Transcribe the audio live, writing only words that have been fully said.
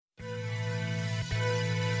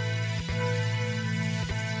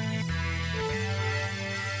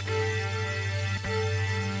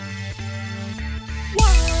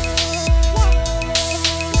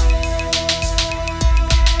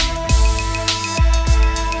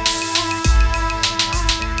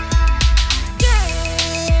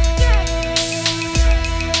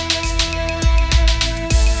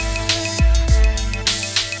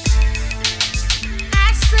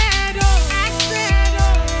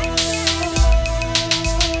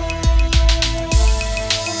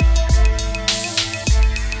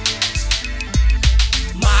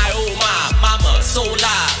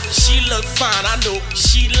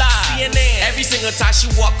single time she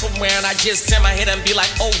walk around, I just turn my head and be like,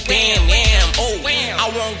 oh damn, damn, oh wham. I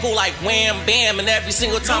won't go like wham, bam, and every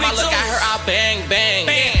single time I look at her, I bang, bang,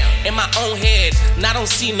 bam. In my own head, and I don't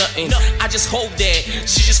see nothing. I just hope that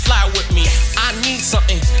she just fly with me. I need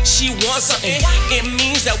something, she wants something. It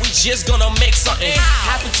means that we just gonna make something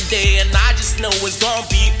happen today, and I just know it's gonna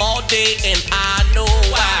be all day, and I know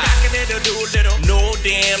why. No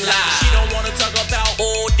damn lie. She don't wanna talk about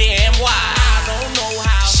oh damn why. I don't know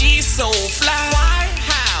how. She's so fly. Why?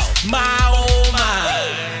 How? My oh my.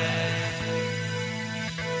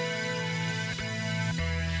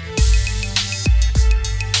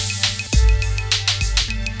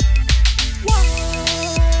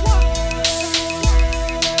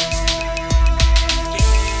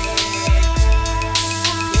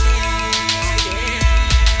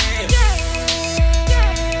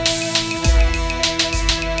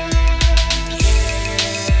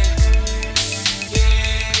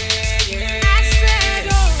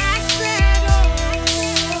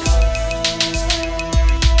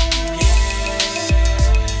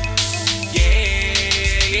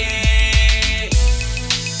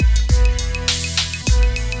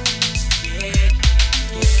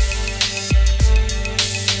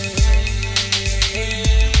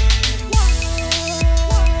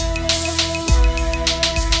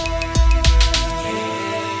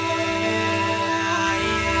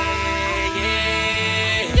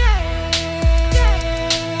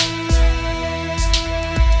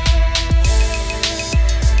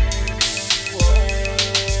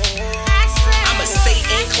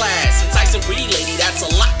 Pretty lady, that's a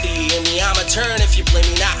lot to you and me. I'ma turn if you play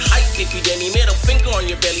me, not hype if you did me. Middle finger on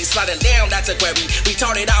your belly, sliding down, that's a query.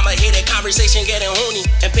 Retarded, I'ma hit it, conversation getting horny.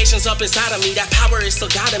 And patience up inside of me, that power is still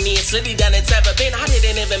guiding me. It's lately than it's ever been, I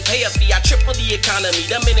didn't even pay a fee. I tripled the economy,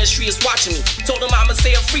 the ministry is watching me. Told them I'ma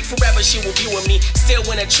stay a freak forever, she will be with me. Still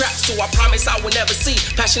in a trap, so I promise I will never see.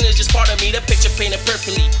 Passion is just part of me, the picture painted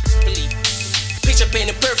perfectly. Picture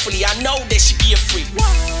painted perfectly, I know that she be a freak.